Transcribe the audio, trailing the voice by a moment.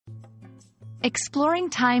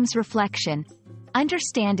Exploring Time's Reflection,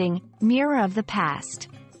 Understanding, Mirror of the Past.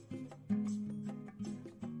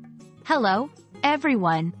 Hello,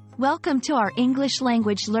 everyone. Welcome to our English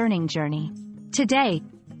language learning journey. Today,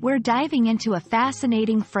 we're diving into a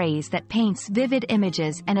fascinating phrase that paints vivid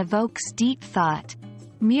images and evokes deep thought: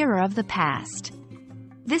 mirror of the past.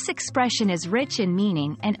 This expression is rich in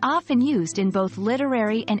meaning and often used in both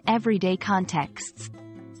literary and everyday contexts.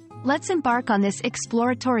 Let's embark on this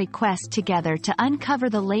exploratory quest together to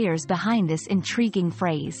uncover the layers behind this intriguing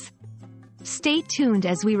phrase. Stay tuned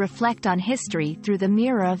as we reflect on history through the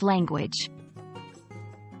mirror of language.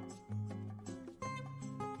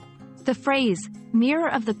 The phrase,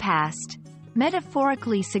 mirror of the past,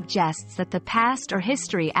 metaphorically suggests that the past or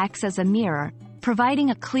history acts as a mirror,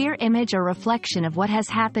 providing a clear image or reflection of what has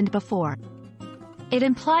happened before. It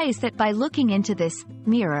implies that by looking into this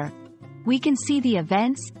mirror, we can see the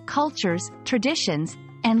events, cultures, traditions,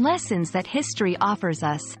 and lessons that history offers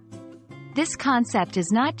us. This concept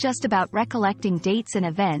is not just about recollecting dates and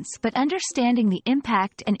events but understanding the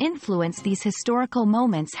impact and influence these historical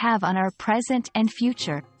moments have on our present and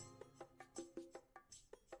future.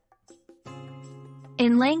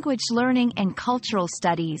 In language learning and cultural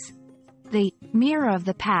studies, the mirror of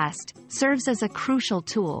the past serves as a crucial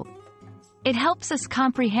tool. It helps us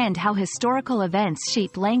comprehend how historical events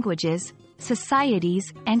shape languages,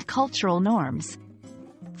 societies, and cultural norms.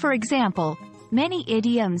 For example, many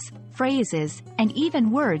idioms, phrases, and even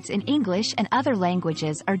words in English and other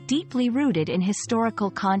languages are deeply rooted in historical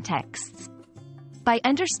contexts. By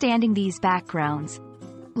understanding these backgrounds,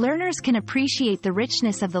 learners can appreciate the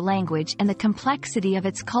richness of the language and the complexity of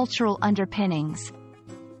its cultural underpinnings.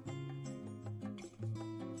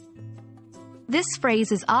 This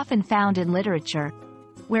phrase is often found in literature,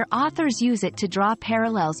 where authors use it to draw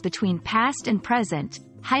parallels between past and present,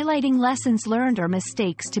 highlighting lessons learned or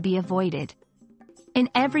mistakes to be avoided. In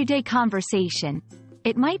everyday conversation,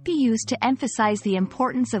 it might be used to emphasize the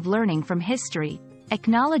importance of learning from history,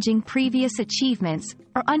 acknowledging previous achievements,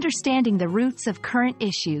 or understanding the roots of current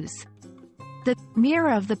issues. The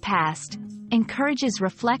mirror of the past encourages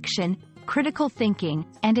reflection, critical thinking,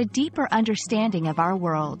 and a deeper understanding of our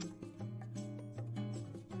world.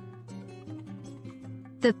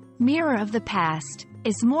 The mirror of the past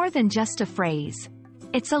is more than just a phrase.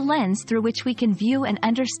 It's a lens through which we can view and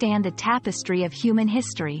understand the tapestry of human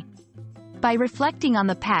history. By reflecting on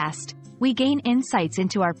the past, we gain insights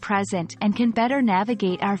into our present and can better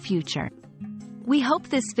navigate our future. We hope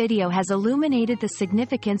this video has illuminated the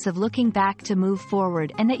significance of looking back to move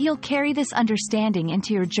forward and that you'll carry this understanding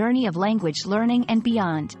into your journey of language learning and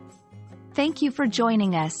beyond. Thank you for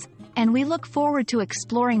joining us, and we look forward to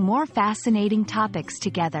exploring more fascinating topics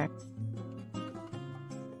together.